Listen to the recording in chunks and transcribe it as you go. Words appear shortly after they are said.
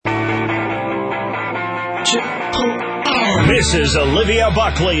Mrs. Olivia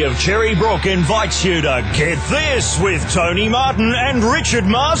Buckley of Cherry Brook invites you to Get This with Tony Martin and Richard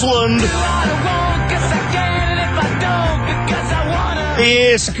Marsland.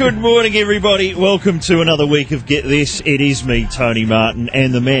 Yes, good morning everybody. Welcome to another week of Get This. It is me, Tony Martin,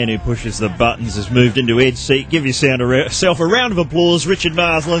 and the man who pushes the buttons has moved into Ed's seat. Give yourself a round of applause, Richard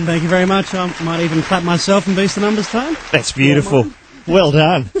Marsland. Thank you very much. I might even clap myself and boost the numbers, Tone. That's beautiful. Well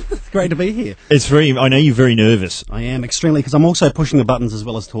done. Great to be here. I know you're very nervous. I am, extremely, because I'm also pushing the buttons as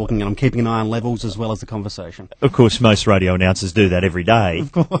well as talking, and I'm keeping an eye on levels as well as the conversation. Of course, most radio announcers do that every day.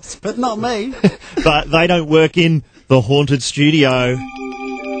 Of course, but not me. But they don't work in the haunted studio.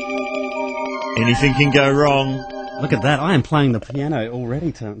 Anything can go wrong. Look at that. I am playing the piano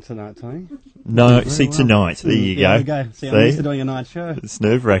already tonight, Tony. No, see, well. Tonight. There you go. There we go. See, I'm used to doing a night show. It's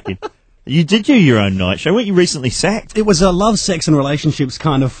nerve-wracking. You did do your own night show. Weren't you recently sacked? It was a love, sex and relationships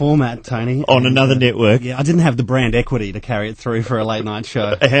kind of format, Tony. On another network? Yeah, I didn't have the brand equity to carry it through for a late night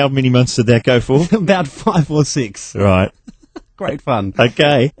show. How many months did that go for? About 5 or 6. Right. Great fun.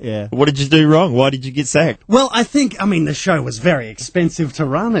 Okay. Yeah. What did you do wrong? Why did you get sacked? Well, the show was very expensive to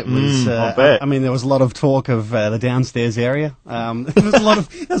run. It was. I bet. There was a lot of talk of the downstairs area. There was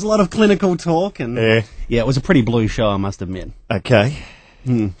a lot of clinical talk, and it was a pretty blue show, I must admit. Okay.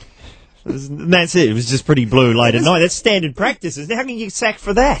 That's it. It was just pretty blue late at night. That's standard practice. How can you get sacked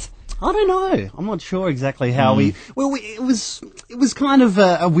for that? I don't know. I'm not sure exactly how it was kind of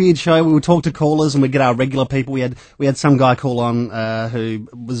a weird show. We would talk to callers and we'd get our regular people. We had some guy call on who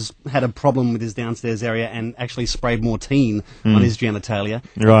had a problem with his downstairs area and actually sprayed Mortine on his genitalia.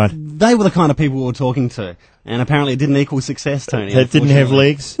 Right. They were the kind of people we were talking to. And apparently it didn't equal success, Tony. It didn't have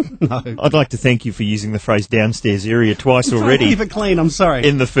legs? No. I'd like to thank you for using the phrase downstairs area twice already. Keep it clean, I'm sorry.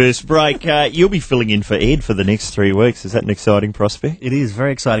 In the first break. You'll be filling in for Ed for the next 3 weeks. Is that an exciting prospect? It is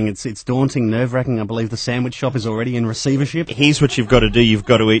very exciting. It's daunting, nerve-wracking. I believe the sandwich shop is already in receivership. Here's what you've got to do. You've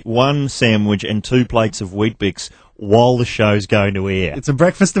got to eat 1 sandwich and 2 plates of Weet-Bix while the show's going to air. It's a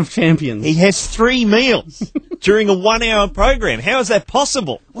breakfast of champions. He has 3 meals during a 1-hour program. How is that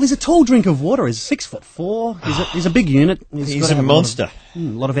possible? Well, he's a tall drink of water. He's 6'4". He's a big unit. He's a monster. A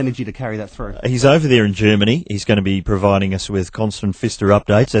lot of energy to carry that through. He's over there in Germany. He's going to be providing us with constant Pfister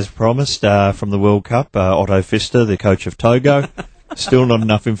updates, as promised, from the World Cup. Otto Pfister, the coach of Togo. Still not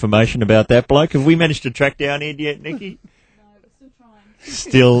enough information about that bloke. Have we managed to track down Ed yet, Nikki?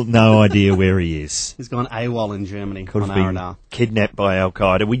 Still no idea where he is. He's gone AWOL in Germany. Could on have been R&R. Kidnapped by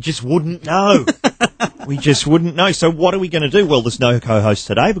Al-Qaeda. We just wouldn't know. We just wouldn't know. So what are we going to do? Well, there's no co-host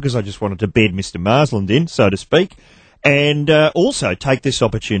today because I just wanted to bed Mr. Marsland in, so to speak, and also take this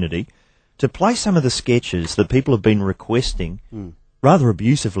opportunity to play some of the sketches that people have been requesting, rather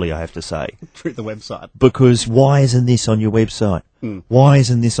abusively, I have to say. Through the website. Because why isn't this on your website? Why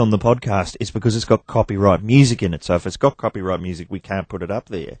isn't this on the podcast? It's because it's got copyright music in it. So if it's got copyright music, we can't put it up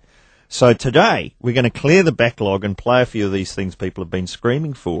there. So today, we're going to clear the backlog and play a few of these things people have been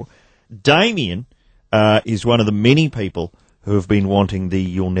screaming for. Damien is one of the many people who have been wanting the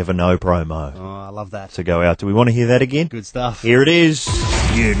You'll Never Know promo. Oh, I love that. To go out. Do we want to hear that again? Good stuff. Here it is.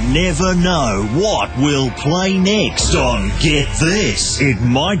 You never know what we'll play next on Get This. It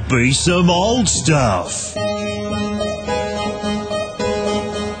might be some old stuff.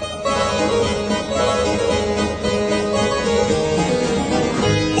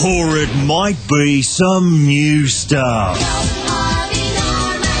 Or it might be some new stuff.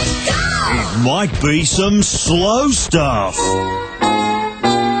 It might be some slow stuff.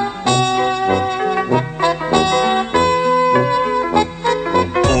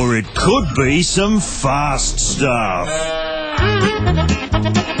 Or it could be some fast stuff.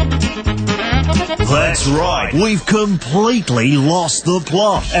 That's right, we've completely lost the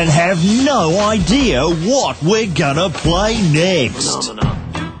plot and have no idea what we're gonna play next.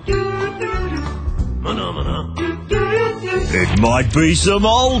 It might be some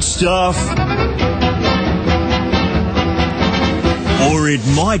old stuff. Or it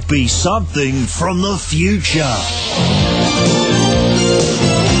might be something from the future.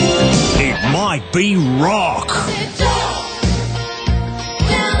 It might be rock.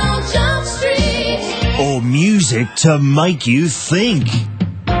 Or music to make you think.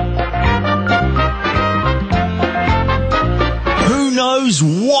 Who knows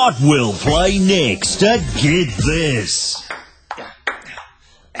what we'll play next to Get This?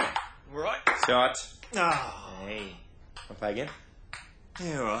 Right. Shot. Hey. I'll play again.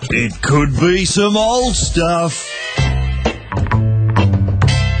 Yeah, all right. It could be some old stuff.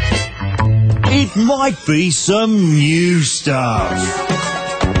 It might be some new stuff.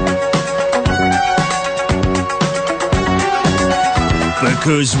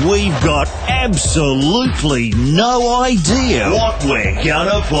 because we've got absolutely no idea what we're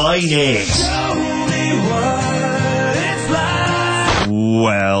gonna play next.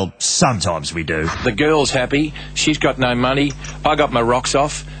 Well, sometimes we do. The girl's happy. She's got no money. I got my rocks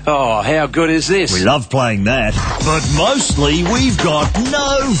off. Oh, how good is this? We love playing that. But mostly we've got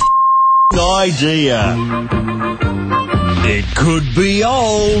no idea. It could be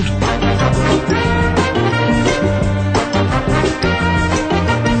old.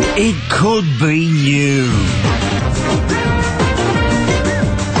 It could be new.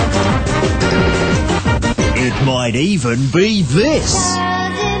 It might even be this.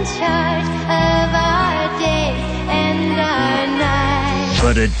 In charge of our days and our nights.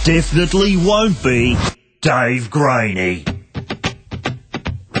 But it definitely won't be Dave Graney.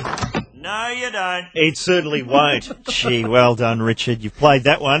 No, you don't. It certainly won't. Gee, well done, Richard. You've played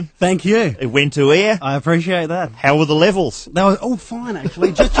that one. Thank you. It went to air. I appreciate that. How were the levels? They were all fine,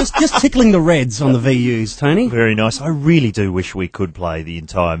 actually. just tickling the reds on the VUs, Tony. Very nice. I really do wish we could play the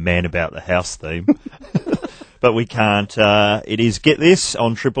entire Man About the House theme. But we can't. It is Get This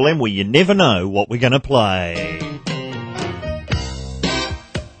on Triple M, where you never know what we're going to play.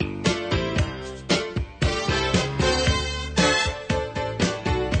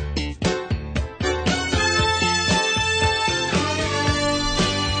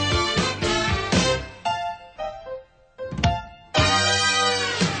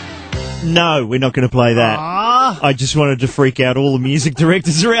 No, we're not going to play that. I just wanted to freak out all the music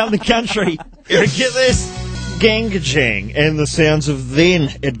directors around the country. Get this. Gangajang and the sounds of Then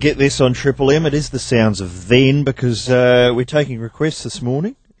at Get This on Triple M. It is the sounds of Then because we're taking requests this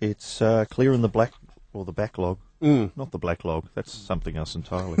morning. It's clearing the backlog. Not the black log. That's something else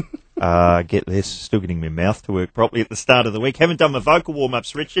entirely. Get this. Still getting my mouth to work properly at the start of the week. Haven't done my vocal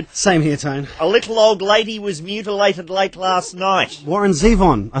warm-ups, Richard. Same here, Tone. A little old lady was mutilated late last night. Warren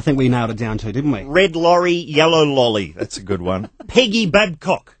Zevon, I think we nailed it down to, didn't we? Red lorry, yellow lolly. That's a good one. Peggy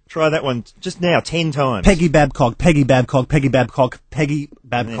Babcock. Try that one just now, 10 times. Peggy Babcock, Peggy Babcock, Peggy Babcock, Peggy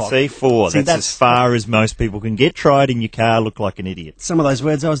Babcock. See, 4. That's as far as most people can get. Try it in your car, look like an idiot. Some of those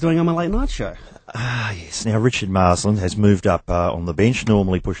words I was doing on my late night show. Ah, yes. Now, Richard Marsland has moved up on the bench,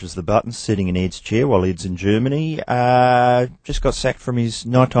 normally pushes the buttons, sitting in Ed's chair while Ed's in Germany. Just got sacked from his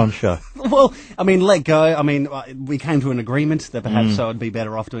nighttime show. Well, I mean, let go. I mean, we came to an agreement that perhaps I would be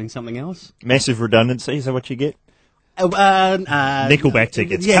better off doing something else. Massive redundancy, is that what you get? Nickelback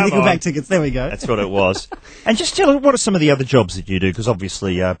tickets. Yeah, Come Nickelback on. tickets. There we go. That's what it was. And just tell us, what are some of the other jobs that you do? Because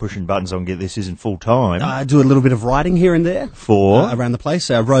obviously pushing buttons on Get This isn't full time. I do a little bit of writing here and there. For? Around the place.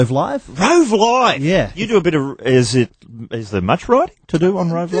 Rove Live. Rove Live? Yeah. You do a bit of... Is there much writing to do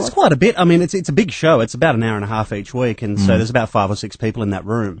on Rove Live? There's quite a bit. I mean, it's a big show. It's about an hour and a half each week, and so there's about 5 or 6 people in that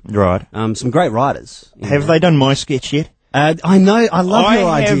room. Right. Some great writers. Have they done my sketch yet? I know. I love your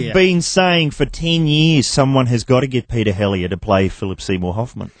idea. I have been saying for 10 years someone has got to get Peter Hellier to play Philip Seymour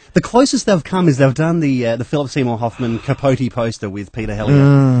Hoffman. The closest they've come is they've done the Philip Seymour Hoffman Capote poster with Peter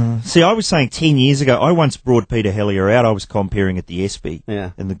Hellier. See, I was saying 10 years ago, I once brought Peter Hellier out. I was comparing at the ESPY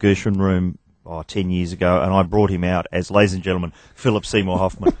in the Gershwin room 10 years ago, and I brought him out as, ladies and gentlemen, Philip Seymour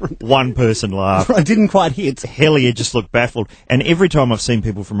Hoffman. One person laughed. I didn't quite hit. Hellier just looked baffled. And every time I've seen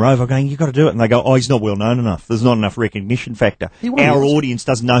people from Rove, I'm going, you've got to do it. And they go, he's not well known enough. There's not enough recognition factor. Our audience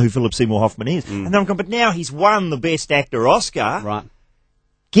doesn't know who Philip Seymour Hoffman is. And then I'm going, but now he's won the Best Actor Oscar. Right.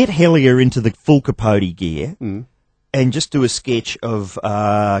 Get Hellier into the full Capote gear and just do a sketch of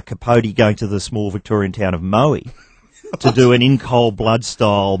Capote going to the small Victorian town of Moe to do an in cold blood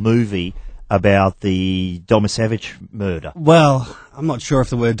style movie about the Domasavage murder. Well, I'm not sure if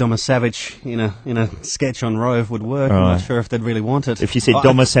the word Domasavage in a sketch on Rove would work. I'm not sure if they'd really want it. If you said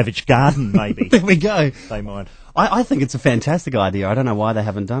Domasavage Garden, maybe. There we go. They might. I think it's a fantastic idea. I don't know why they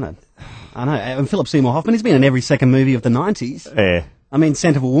haven't done it. I know. And Philip Seymour Hoffman, he's been in every second movie of the 90s. Yeah. I mean,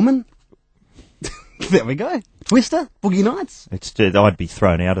 Scent of a Woman. There we go. Twister, Boogie Nights. I'd be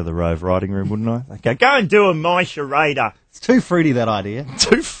thrown out of the Rove writing room, wouldn't I? They'd go and do a my charade. It's too fruity, that idea.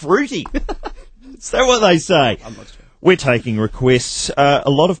 Too fruity? Is that what they say? I'm not sure. We're taking requests. A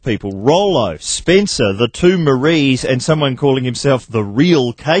lot of people, Rollo, Spencer, the two Maries, and someone calling himself the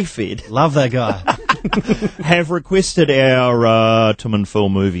real K-Fed, Love that guy. have requested our Tom and Phil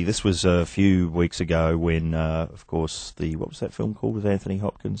movie. This was a few weeks ago when, of course, what was that film called with Anthony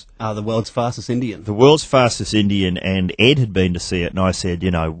Hopkins? The World's Fastest Indian. The World's Fastest Indian, and Ed had been to see it, and I said,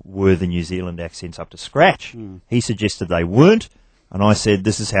 were the New Zealand accents up to scratch? He suggested they weren't, and I said,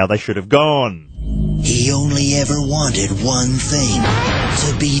 this is how they should have gone. He only ever wanted one thing,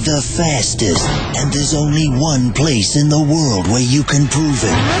 to be the fastest, and there's only one place in the world where you can prove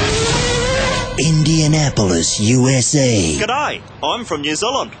it. Indianapolis, USA. G'day, I'm from New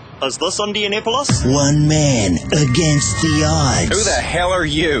Zealand. Is this Indianapolis? One man against the odds. Who the hell are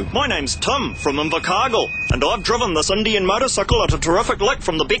you? My name's Tim from Invercargill, and I've driven this Indian motorcycle at a terrific lick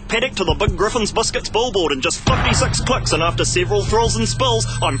from the Beck Paddock to the Big Griffin's Biscuits billboard in just 56 clicks, and after several thrills and spills,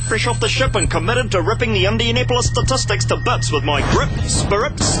 I'm fresh off the ship and committed to ripping the Indianapolis statistics to bits with my grip,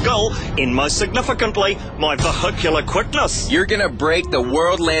 spirit, skill, and most significantly, my vehicular quickness. You're gonna break the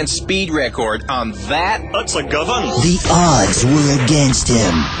world land speed record on that? It's a given. The odds were against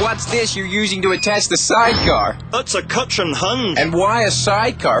him. What's this you're using to attach the sidecar? It's a kitchen hinge. And why a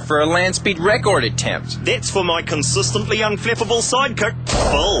sidecar for a land speed record attempt? That's for my consistently unflappable sidekick,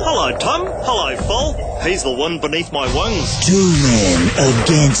 Phil. Hello, Tim. Hello, Phil. He's the wind beneath my wings. Two men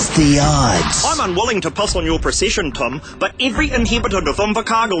against the odds. I'm unwilling to piss on your procession, Tim, but every inhabitant of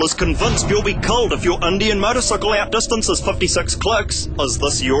Invercargill is convinced you'll be killed if your Indian motorcycle outdistances 56 clicks. Is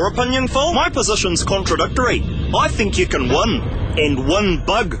this your opinion, Phil? My position's contradictory. I think you can win, and win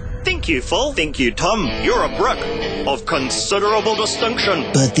big. Thank you, Phil. Thank you, Tim. You're a brick of considerable distinction.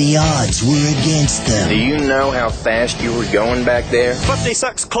 But the odds were against Do them. you know how fast you were going back there?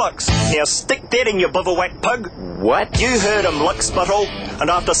 56 clicks. Now stick that in your bivouac, pig. What? You heard him, lick spittle. And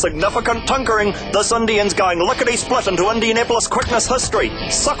after significant tinkering, this Indian's going lickety-split into Indianapolis quickness history.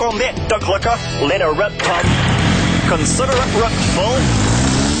 Suck on that, dick licker. Let her rip, Tim. Consider it ripped, Phil.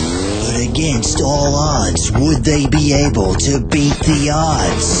 But against all odds, would they be able to beat the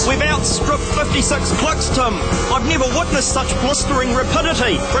odds? We've outstripped 56 clicks, Tim. I've never witnessed such blistering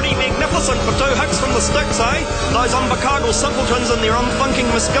rapidity. Pretty magnificent for two hicks from the sticks, eh? Those Invercargill simpletons and their unthinking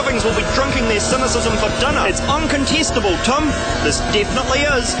misgivings will be drinking their cynicism for dinner. It's uncontestable, Tim. This definitely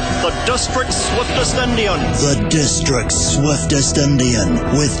is the district's swiftest Indian. The district's swiftest Indian,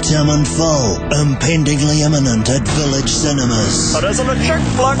 with Tim and Phil, impendingly imminent at Village Cinemas. It isn't a chick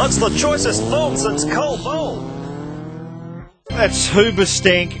flick. It's the choicest film since Cool Bull. That's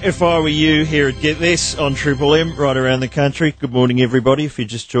Hoobastank, if I were you, here at Get This on Triple M, right around the country. Good morning, everybody. If you're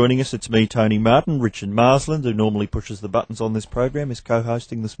just joining us, it's me, Tony Martin. Richard Marsland, who normally pushes the buttons on this program, is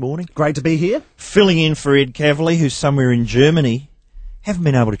co-hosting this morning. Great to be here. Filling in for Ed Cavalier, who's somewhere in Germany. Haven't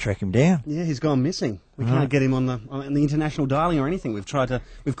been able to track him down. Yeah, he's gone missing. We can't get him on the international dialing or anything. We've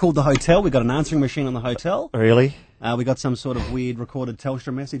called the hotel. We've got an answering machine on the hotel. Really? We got some sort of weird recorded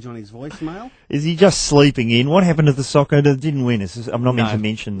Telstra message on his voicemail. Is he just sleeping in? What happened to the soccer? Didn't win. I'm not meant No. to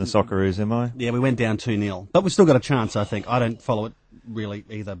mention the Socceroos, am I? Yeah, we went down 2-0. But we've still got a chance, I think. I don't follow it really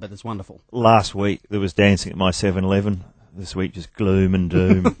either, but it's wonderful. Last week, there was dancing at my 7-Eleven. This week, just gloom and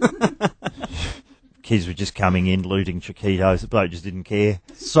doom. Kids were just coming in, looting Chiquitos. The bloke just didn't care.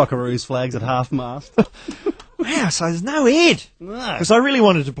 Socceroos flags at half-mast. Wow, so there's no Ed. No. Because I really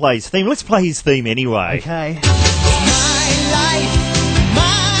wanted to play his theme. Let's play his theme anyway. Okay. My life,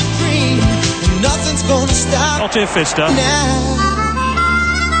 my dream, and nothing's gonna stop Not here, Fister. now.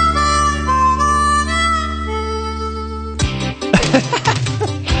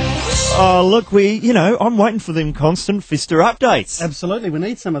 Oh, look, I'm waiting for them constant Fister updates. Absolutely, we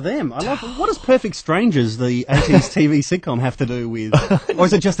need some of them. I love. What does Perfect Strangers, the 80s TV sitcom, have to do with? Or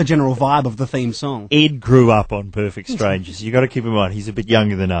is it just the general vibe of the theme song? Ed grew up on Perfect Strangers. You got to keep in mind, he's a bit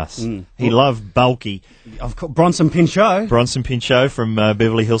younger than us. He loved Bulky. Of course, Bronson Pinchot. Bronson Pinchot from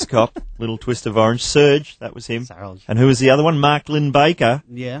Beverly Hills Cop, Little Twist of Orange. Surge, that was him. Surge. And who was the other one? Mark Lynn Baker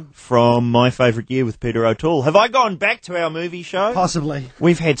Yeah, from My Favourite Year with Peter O'Toole. Have I gone back to our movie show? possibly.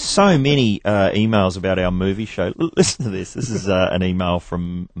 We've had so many emails about our movie show. Listen to this. This is an email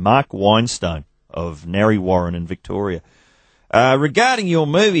from Mark Weinstein of Narry Warren in Victoria. Regarding your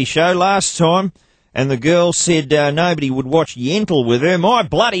movie show last time, and the girl said nobody would watch Yentl with her, my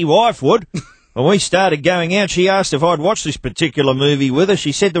bloody wife would. When we started going out, she asked if I'd watch this particular movie with her.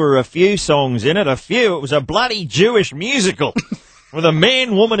 She said there were a few songs in it. A few. It was a bloody Jewish musical. With a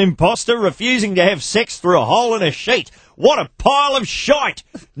man-woman imposter refusing to have sex through a hole in a sheet. What a pile of shite!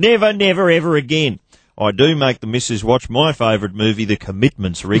 Never, never, ever again. I do make the missus watch my favourite movie, The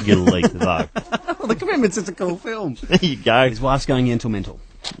Commitments, regularly, though. Well, The Commitments is a cool film. There you go. His wife's going mental.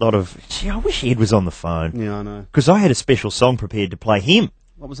 Gee, I wish Ed was on the phone. Yeah, I know. Because I had a special song prepared to play him.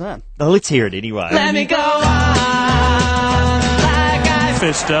 What was that? Oh, let's hear it anyway. Let me go on like I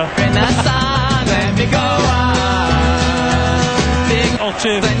Fister. in that song. Let me go on. Big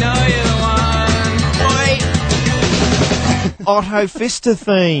Octave. I know you're the one. Wait. Otto Fister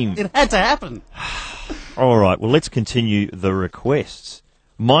theme. It had to happen. All right, well, let's continue the requests.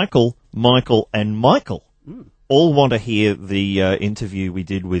 Michael, and Michael all want to hear the interview we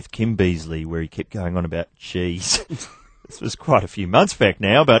did with Kim Beazley where he kept going on about cheese. This was quite a few months back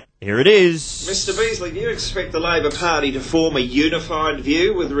now, but here it is. Mr. Beasley, do you expect the Labor Party to form a unified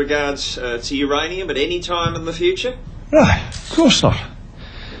view with regards to uranium at any time in the future? No, of course not.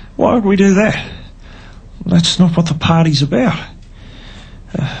 Why would we do that? That's not what the party's about.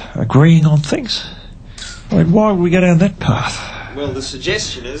 Agreeing on things. I mean, why would we go down that path? Well, the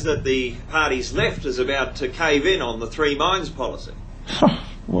suggestion is that the party's left is about to cave in on the three mines policy.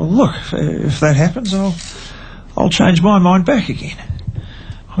 Well, look, if that happens, I'll change my mind back again.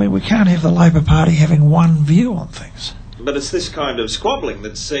 I mean, we can't have the Labor Party having one view on things. But it's this kind of squabbling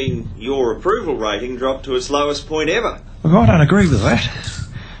that's seen your approval rating drop to its lowest point ever. Look, I don't agree with that.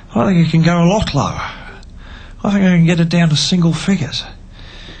 I think it can go a lot lower. I think I can get it down to single figures.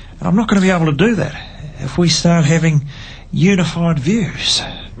 And I'm not going to be able to do that if we start having unified views.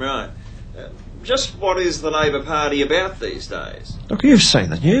 Right. Just what is the Labor Party about these days? Look, you've seen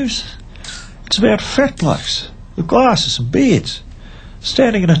the news. It's about fat blokes with glasses and beards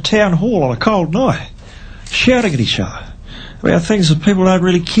standing in a town hall on a cold night, shouting at each other about things that people don't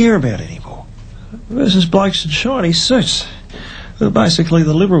really care about anymore, versus blokes in shiny suits who are basically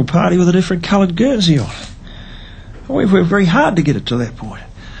the Liberal Party with a different coloured Guernsey on. We've worked very hard to get it to that point.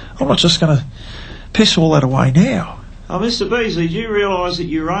 I'm not just going to piss all that away now. Oh, Mr. Beasley, do you realise that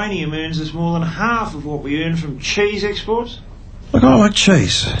uranium earns us more than half of what we earn from cheese exports? Look, I like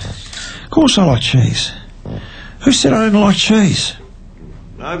cheese. Of course I like cheese. Who said I don't like cheese?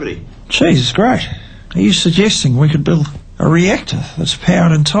 Nobody. Cheese is great. Are you suggesting we could build a reactor that's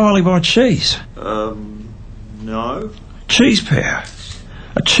powered entirely by cheese? No. Cheese power.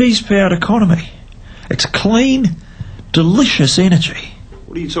 A cheese-powered economy. It's clean, delicious energy.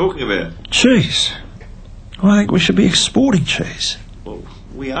 What are you talking about? Cheese. I think we should be exporting cheese. Well,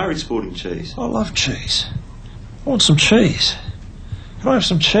 we are exporting cheese. I love cheese. I want some cheese. Can I have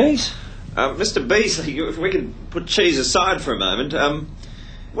some cheese? Mr. Beasley, if we can put cheese aside for a moment,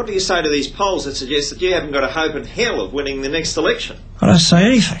 what do you say to these polls that suggest that you haven't got a hope in hell of winning the next election? I don't say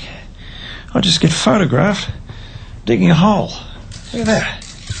anything. I just get photographed digging a hole. Look at that.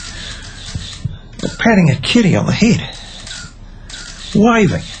 They're patting a kitty on the head.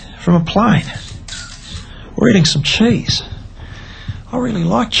 Waving from a plane. Or eating some cheese. I really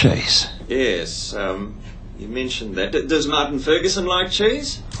like cheese. Yes, you mentioned that. Does Martin Ferguson like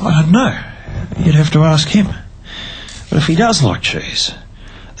cheese? I don't know. You'd have to ask him. But if he does like cheese,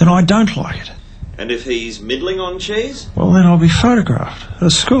 then I don't like it. And if he's middling on cheese? Well, then I'll be photographed at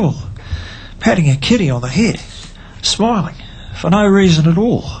a school, patting a kitty on the head, smiling for no reason at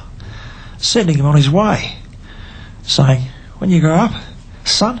all, sending him on his way, saying, when you grow up,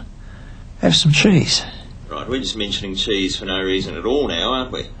 son, have some cheese. Right, we're just mentioning cheese for no reason at all now,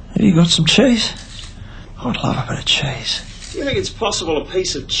 aren't we? Have you got some cheese? I'd love a bit of cheese. Do you think it's possible a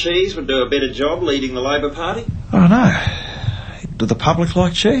piece of cheese would do a better job leading the Labor Party? I don't know. Do the public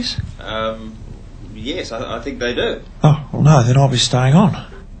like cheese? Yes, I think they do. Oh, well no, then I'll be staying on.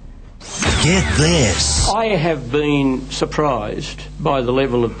 Get this. I have been surprised by the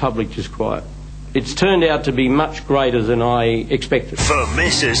level of public disquiet. It's turned out to be much greater than I expected. For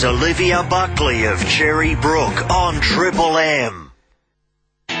Mrs. Olivia Buckley of Cherry Brook on Triple M.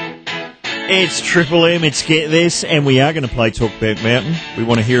 It's Triple M, it's Get This, and we are going to play Talkback Mountain. We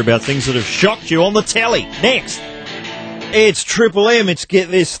want to hear about things that have shocked you on the telly. Next! It's Triple M, it's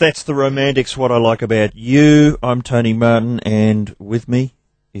Get This, that's the Romantics, what I like about you. I'm Tony Martin, and with me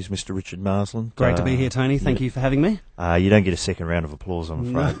is Mr. Richard Marsland. Great to be here, Tony. Thank you for having me. You don't get a second round of applause,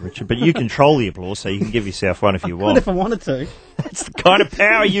 I'm afraid, Richard. But you control the applause, so you can give yourself one if you want. If I wanted to. That's the kind of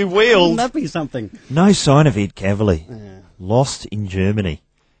power you wield. Wouldn't that be something? No sign of Ed Cavalier. Yeah. Lost in Germany.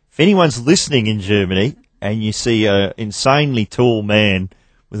 If anyone's listening in Germany and you see an insanely tall man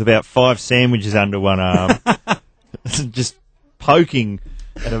with about 5 sandwiches under one arm, just poking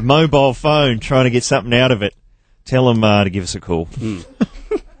at a mobile phone trying to get something out of it, tell him to give us a call.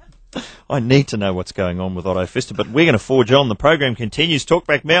 I need to know what's going on with Otto Pfister, but we're going to forge on. The program continues.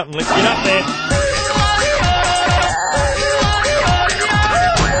 Talkback Mountain, let's get up there.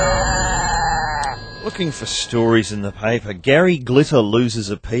 Looking for stories in the paper. Gary Glitter loses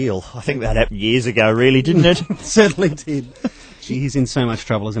appeal. I think that happened years ago, really, didn't it? Certainly did. He's in so much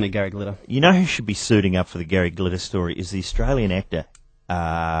trouble, isn't he, Gary Glitter? You know who should be suiting up for the Gary Glitter story is the Australian actor.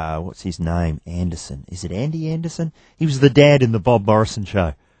 What's his name? Anderson. Is it Andy Anderson? He was the dad in the Bob Morrison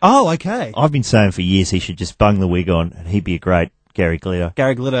show. Oh, okay. I've been saying for years he should just bung the wig on and he'd be a great Gary Glitter.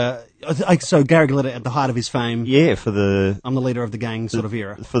 Gary Glitter. So Gary Glitter at the height of his fame. Yeah, for the... I'm the leader of the gang sort of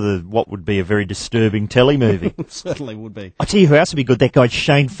era. For the what would be a very disturbing telly movie. Certainly would be. I tell you who else would be good, that guy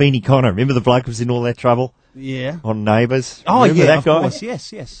Shane Feeney Connor. Remember the bloke who was in all that trouble? Yeah. On Neighbours? Oh, Remember yeah, that of guy? course,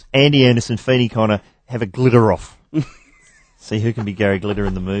 yes. Andy Anderson, Feeney Connor, have a glitter off. See who can be Gary Glitter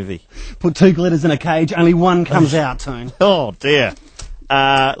in the movie. Put 2 glitters in a cage, only one comes out, Tone. Oh, dear.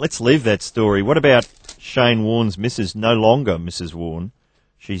 Let's leave that story. What about Shane Warne's Mrs. No longer Mrs. Warne?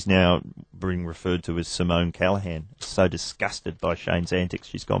 She's now being referred to as Simone Callahan. So disgusted by Shane's antics,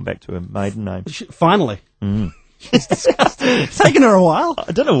 she's gone back to her maiden name. Finally. She's disgusted. It's taken her a while.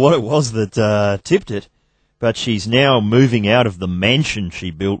 I don't know what it was that tipped it, but she's now moving out of the mansion she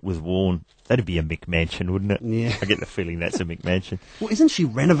built with Warne. That'd be a McMansion, wouldn't it? Yeah. I get the feeling that's a McMansion. Well, isn't she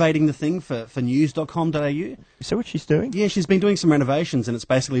renovating the thing for news.com.au? Is that what she's doing? Yeah, she's been doing some renovations, and it's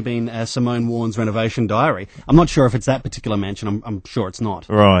basically been Simone Warne's renovation diary. I'm not sure if it's that particular mansion. I'm sure it's not.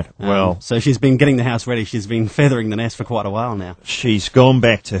 Right, well... So she's been getting the house ready. She's been feathering the nest for quite a while now. She's gone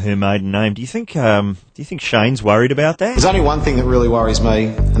back to her maiden name. Do you think Shane's worried about that? There's only one thing that really worries me,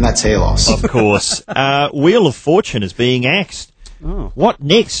 and that's hair loss. Of course. Wheel of Fortune is being axed. Oh. What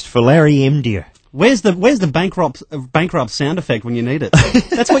next for Larry Emdia? Where's the bankrupt sound effect when you need it?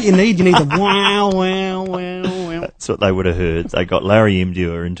 That's what you need. You need the wow, wow, wow, wow. That's what they would have heard. They got Larry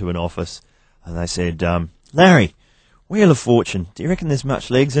Emdia into an office and they said, Larry, Wheel of Fortune, do you reckon there's much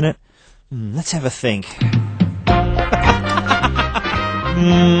legs in it? Let's have a think. Nah,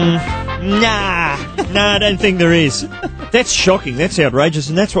 I don't think there is. That's shocking. That's outrageous.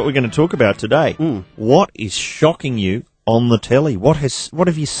 And that's what we're going to talk about today. What is shocking you on the telly? What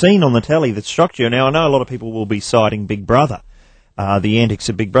have you seen on the telly that's shocked you? Now, I know a lot of people will be citing Big Brother, the antics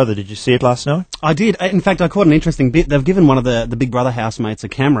of Big Brother. Did you see it last night? I did. In fact, I caught an interesting bit. They've given one of the Big Brother housemates a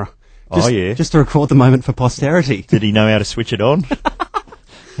camera. Just to record the moment for posterity. Did he know how to switch it on?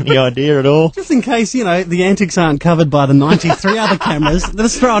 Any idea at all? Just in case, the antics aren't covered by the 93 other cameras,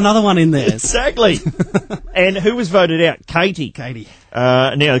 let's throw another one in there. Exactly. And who was voted out? Katie.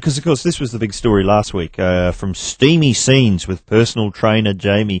 Now, because, of course, this was the big story last week. From steamy scenes with personal trainer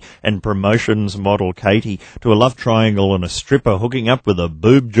Jamie and promotions model Katie to a love triangle and a stripper hooking up with a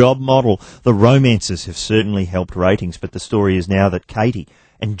boob job model, the romances have certainly helped ratings, but the story is now that Katie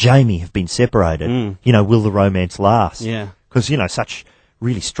and Jamie have been separated. Will the romance last? Yeah. Because, such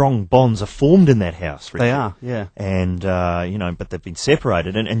really strong bonds are formed in that house. Richard. They are, yeah. And, but they've been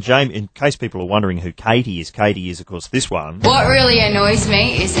separated. And Jamie, in case people are wondering who Katie is, of course, this one. What really annoys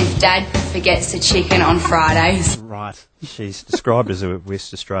me is if Dad forgets the chicken on Fridays. Right. She's described as a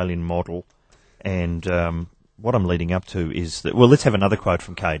West Australian model. And what I'm leading up to is that, well, let's have another quote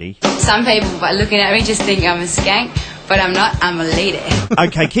from Katie. Some people, by looking at me, just think I'm a skank, but I'm not. I'm a lady.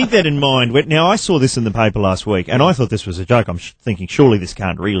 Okay, keep that in mind. Now, I saw this in the paper last week, and I thought this was a joke. I'm thinking, surely this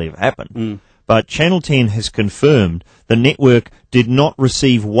can't really have happened. But Channel 10 has confirmed the network did not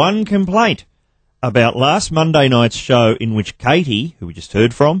receive one complaint about last Monday night's show in which Katie, who we just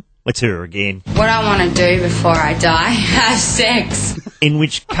heard from, let's hear her again. What I want to do before I die, have sex. In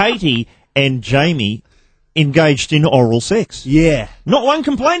which Katie and Jamie engaged in oral sex. Yeah. Not one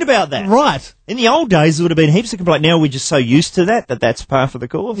complaint about that. Right. In the old days, there would have been heaps of complaints. Now we're just so used to that's part of the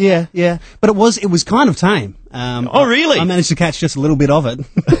course. Yeah. But it was kind of tame. Oh, really? I managed to catch just a little bit of it.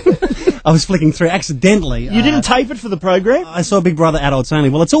 I was flicking through accidentally. You didn't tape it for the program? I saw Big Brother Adults Only.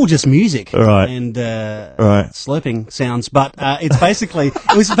 Well, it's all just music. Right. And slurping sounds. But it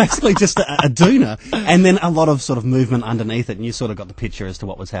was basically just a doona and then a lot of sort of movement underneath it. And you sort of got the picture as to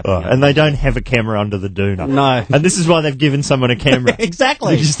what was happening. And they don't have a camera under the doona. No. And this is why they've given someone a camera.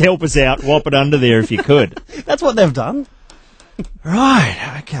 Exactly. Just help us out, whop it under there if you could. That's what they've done.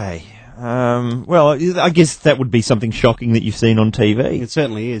 Right, okay. Well, I guess that would be something shocking that you've seen on TV. It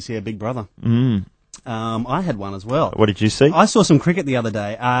certainly is, yeah, Big Brother. I had one as well. What did you see? I saw some cricket the other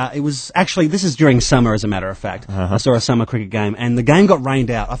day. It was actually, this is during summer as a matter of fact. I saw a summer cricket game and the game got rained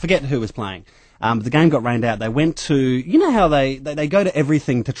out. I forget who was playing. But the game got rained out. They went to, you know how they go to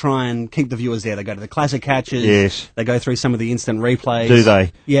everything to try and keep the viewers there. They go to the classic catches. Yes. They go through some of the instant replays. Do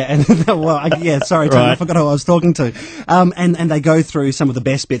they? Yeah. And sorry, Tom, I forgot who I was talking to. And they go through some of the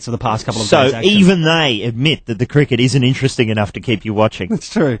best bits of the past couple of days. So even they admit that the cricket isn't interesting enough to keep you watching. That's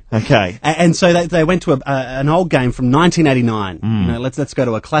true. Okay. And so they went to an old game from 1989. Let's go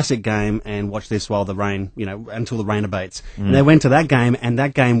to a classic game and watch this while the rain, until the rain abates. And they went to that game and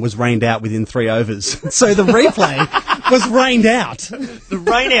that game was rained out within 3 overs. So the replay was rained out. The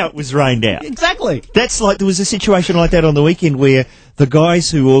rain out was rained out. Exactly. That's like, there was a situation like that on the weekend where the guys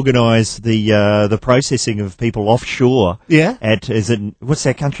who organise the processing of people offshore what's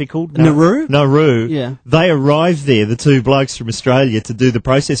that country called? Nauru. Yeah. They arrived there, the two blokes from Australia, to do the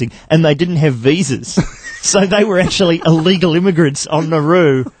processing, and they didn't have visas. So they were actually illegal immigrants on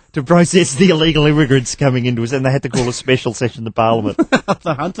Nauru to process the illegal immigrants coming into us, and they had to call a special session of Parliament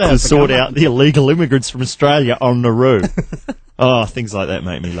to sort out the illegal immigrants from Australia on Nauru. Things like that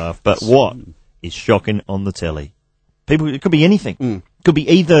make me laugh. But what is shocking on the telly? People, it could be anything. It could be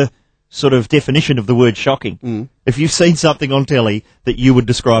either sort of definition of the word shocking. If you've seen something on telly that you would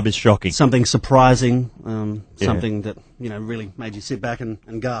describe as shocking. Something surprising, something that, really made you sit back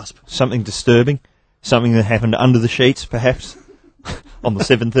and gasp. Something disturbing. Something that happened under the sheets, perhaps, on the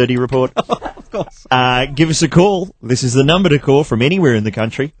 7:30 report. Of course. Give us a call. This is the number to call from anywhere in the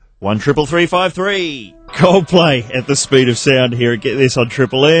country. 133353. Coldplay at the speed of sound here. Get this on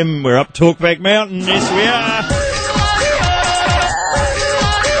Triple M. We're up Talkback Mountain. Yes, we are.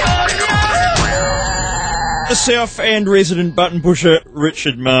 The South and resident button pusher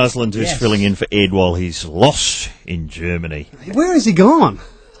Richard Marsland is filling in for Ed while he's lost in Germany. Where has he gone?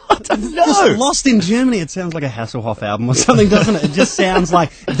 I don't know. Just Lost in Germany. It sounds like a Hasselhoff album or something, doesn't it? It just sounds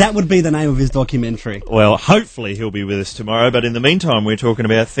like that would be the name of his documentary. Well, hopefully he'll be with us tomorrow, but in the meantime, we're talking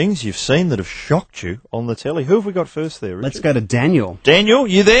about things you've seen that have shocked you on the telly. Who have we got first there, Richard? Let's go to Daniel. Daniel,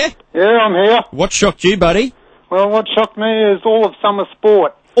 you there? Yeah, I'm here. What shocked you, buddy? Well, what shocked me is all of summer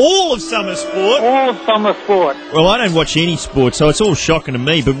sport. All of summer sport? All of summer sport. Well, I don't watch any sport, so it's all shocking to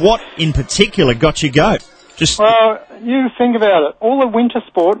me, but what in particular got you goat? Well, you think about it. All the winter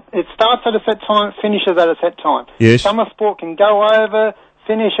sport, it starts at a set time, finishes at a set time. Yes. Summer sport can go over,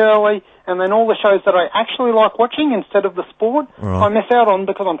 finish early, and then all the shows that I actually like watching instead of the sport, Right. I miss out on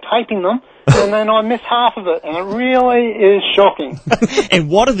because I'm taping them, and then I miss half of it, and it really is shocking. And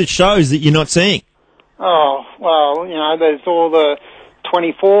what are the shows that you're not seeing? Oh, well, there's all the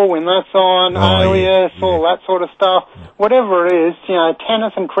 24 when that's on, Alias, all that sort of stuff. Whatever it is,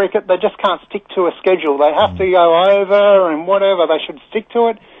 tennis and cricket, they just can't stick to a schedule. They have to go over and whatever. They should stick to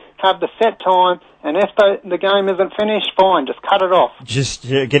it, have the set time, and if the game isn't finished, fine, just cut it off. Just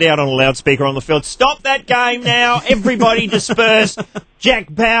get out on a loudspeaker on the field. Stop that game now. Everybody disperse. Jack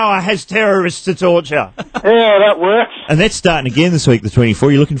Bauer has terrorists to torture. Yeah, that works. And that's starting again this week, the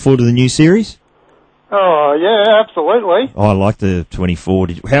 24. You looking forward to the new series? Oh, yeah, absolutely. Oh, I like the 24.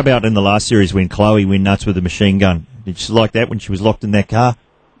 How about in the last series when Chloe went nuts with the machine gun? Did you like that when she was locked in that car?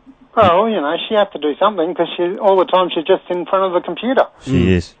 Well, she had to do something because all the time she's just in front of the computer.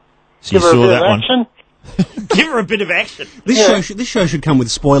 She is. So Give you her a saw bit that of one. action. Give her a bit of action. This show should come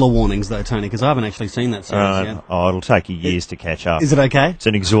with spoiler warnings, though, Tony, because I haven't actually seen that series yet. Oh, it'll take you years to catch up. Is it okay? It's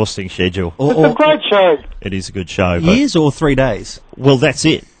an exhausting schedule. It's a great show. It is a good show. But, Years or 3 days? well, that's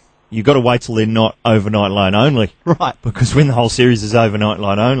it. You've got to wait till they're not overnight line only. Right. Because when the whole series is overnight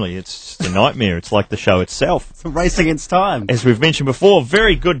line only, it's just a nightmare. It's like the show itself. It's a race against time. As we've mentioned before,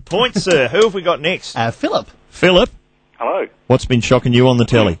 very good point, sir. Who have we got next? Philip. Philip, Hello. what's been shocking you on the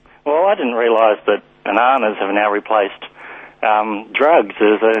telly? Well, I didn't realise that bananas have now replaced drugs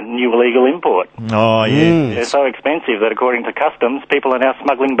as a new illegal import. Oh, yeah. They're so expensive that according to customs, people are now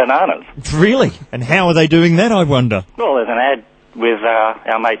smuggling bananas. Really? And how are they doing that, I wonder? Well, there's an ad with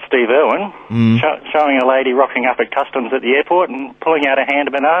our mate Steve Irwin showing a lady rocking up at customs at the airport and pulling out a hand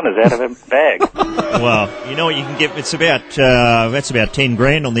of bananas out of her bag. Well, you know what you can get? It's about that's about 10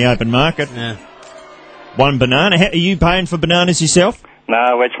 grand on the open market. Yeah. One banana. Are you paying for bananas yourself?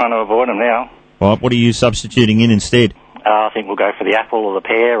 No, we're trying to avoid them now. Well, what are you substituting in instead? I think we'll go for the apple or the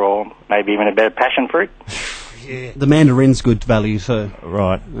pear or maybe even a bit of passion fruit. The mandarin's good value, too.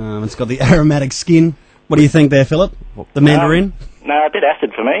 Right. It's got the aromatic skin. What do you think there, Philip? The mandarin? No, a bit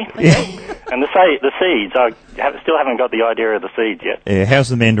acid for me. Yeah. And the seeds, I still haven't got the idea of the seeds yet. Yeah, how's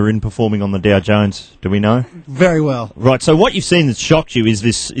the mandarin performing on the Dow Jones? Do we know? Very well. Right, so what you've seen that's shocked you is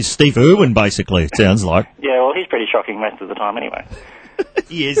Steve Irwin, basically, it sounds like. Yeah, well, he's pretty shocking most of the time anyway.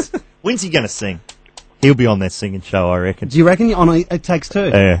 He is. When's he going to sing? He'll be on that singing show, I reckon. Do you reckon on It Takes Two?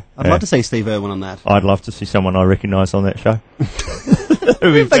 Yeah. I'd love to see Steve Irwin on that. I'd love to see someone I recognise on that show.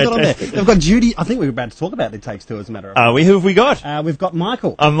 Who have they got on there? They've got Judy. I think we were about to talk about It Takes Two, as a matter of fact. Who have we got? We've got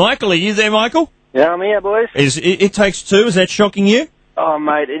Michael. Michael, are you there, Michael? Yeah, I'm here, boys. It Takes Two, is that shocking you? Oh,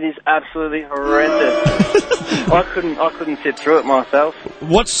 mate, it is absolutely horrendous. I couldn't sit through it myself.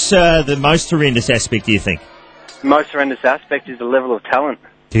 What's the most horrendous aspect, do you think? The most horrendous aspect is the level of talent.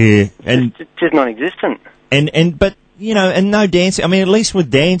 Yeah, and It's just non-existent. But and no dancing. I mean, at least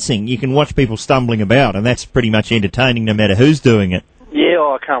with dancing, you can watch people stumbling about, and that's pretty much entertaining, no matter who's doing it. Yeah,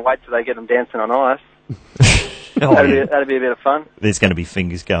 I can't wait till they get them dancing on ice. That'd be a bit of fun. There's going to be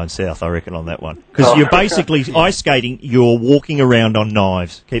fingers going south, I reckon, on that one. Because you're basically ice skating, you're walking around on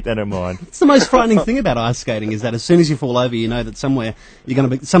knives. Keep that in mind. It's the most frightening thing about ice skating is that as soon as you fall over, you know that sometime you're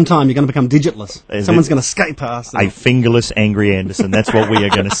going to become digitless. Someone's going to skate past. A fingerless Angry Anderson. That's what we are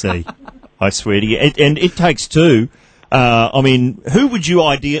going to see. I swear to you. And It Takes Two. Who would you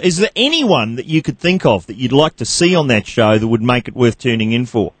is there anyone that you could think of that you'd like to see on that show that would make it worth tuning in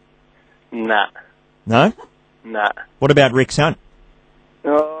for? Nah. No? Nah. What about Rex Hunt?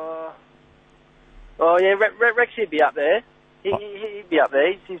 Well, Oh yeah, Rex would be up there. He'd be up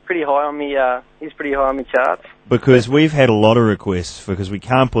there. He's pretty high on me. He's pretty high on me charts. Because we've had a lot of requests because we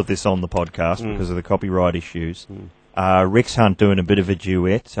can't put this on the podcast because of the copyright issues. Rex Hunt doing a bit of a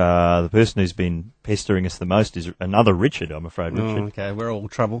duet. The person who's been pestering us the most is another Richard, I'm afraid, Richard. Oh, okay, we're all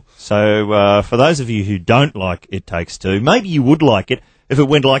trouble. So for those of you who don't like It Takes Two, maybe you would like it if it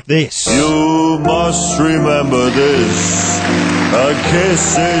went like this. You must remember this. A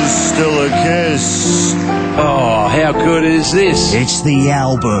kiss is still a kiss. Oh, how good is this? It's the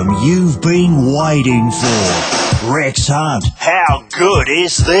album you've been waiting for. Rex Hunt, how good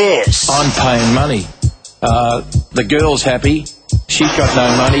is this? I'm paying money. The girl's happy. She's got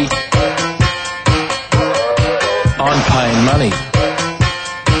no money. I'm paying money.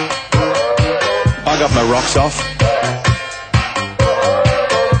 I got my rocks off.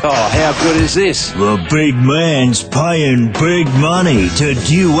 Oh, how good is this? The big man's paying big money to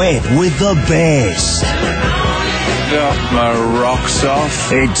duet with the best. Got my rocks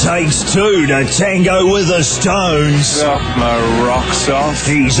off. It takes two to tango with the Stones. Got my rocks off.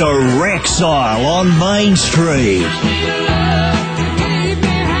 He's a Rexile on Main Street.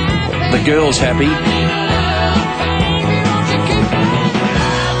 The girl's happy.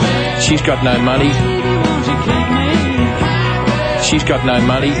 She's got no money. She's got no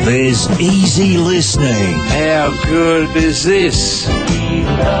money. There's easy listening. How good is this?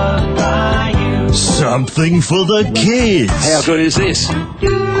 Something for the kids. How good is this?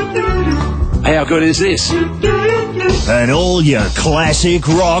 How good is this? And all your classic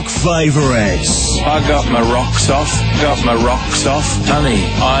rock favourites. I got my rocks off. Got my rocks off. Honey,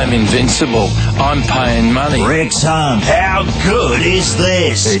 I'm invincible. I'm paying money. Rex Hunt, how good is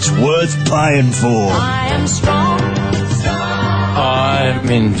this? It's worth paying for. I am strong. I'm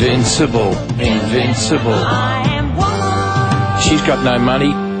invincible. Invincible. I am woman. She's got no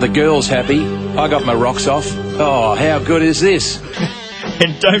money. The girl's happy. I got my rocks off. Oh, how good is this?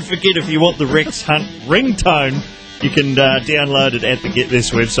 And don't forget, if you want the Rex Hunt ringtone, you can download it at the Get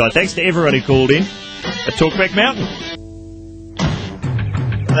This website. Thanks to everyone who called in at Talkback Mountain.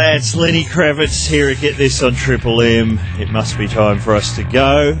 That's Lenny Kravitz here at Get This on Triple M. It must be time for us to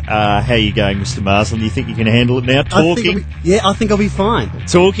go. How are you going, Mr. Marsland? Do you think you can handle it now? Talking? I think I'll be fine.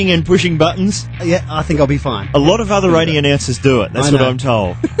 Talking and pushing buttons? Yeah, I think I'll be fine. A lot of other radio announcers do it. That's I what know. I'm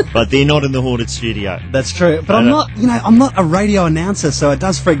told. But they're not in the haunted studio. That's true. But I'm not a radio announcer, so it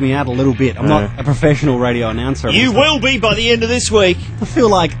does freak me out a little bit. I'm not a professional radio announcer. You will be by the end of this week. I feel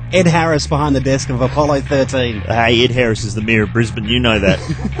like Ed Harris behind the desk of Apollo 13. Hey, Ed Harris is the mayor of Brisbane. You know that.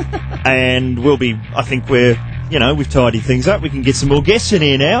 And I think we've tidied things up. We can get some more guests in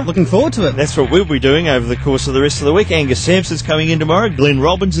here now. Looking forward to it. That's what we'll be doing over the course of the rest of the week. Angus Sampson's coming in tomorrow. Glenn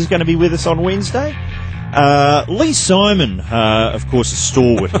Robbins is going to be with us on Wednesday. Lee Simon, of course, a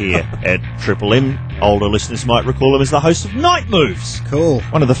stalwart here at Triple M. Older listeners might recall him as the host of Night Moves. Cool.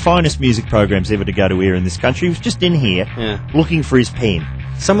 One of the finest music programs ever to go to air in this country. He was just in here looking for his pen.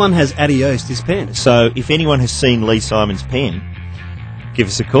 Someone has adiosed his pen. So if anyone has seen Lee Simon's pen, give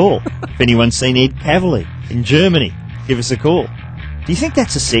us a call. If anyone's seen Ed Cavalier in Germany, give us a call. Do you think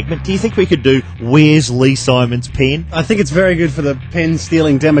that's a segment? Do you think we could do Where's Lee Simon's pen? I think it's very good for the pen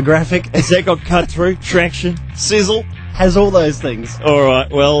stealing demographic. Has that got cut through? Traction? Sizzle? Has all those things. All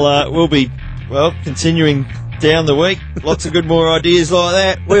right. Well, we'll be continuing down the week. Lots of good more ideas like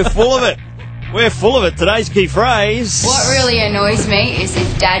that. We're full of it. We're full of it. Today's key phrase. What really annoys me is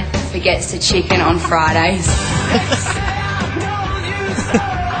if Dad forgets the chicken on Fridays.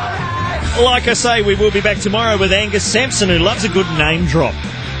 Like I say, we will be back tomorrow with Angus Sampson, who loves a good name drop.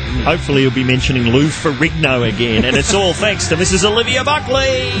 Hopefully he'll be mentioning Lou Ferrigno again. And it's all thanks to Mrs. Olivia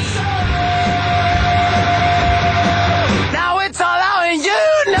Buckley.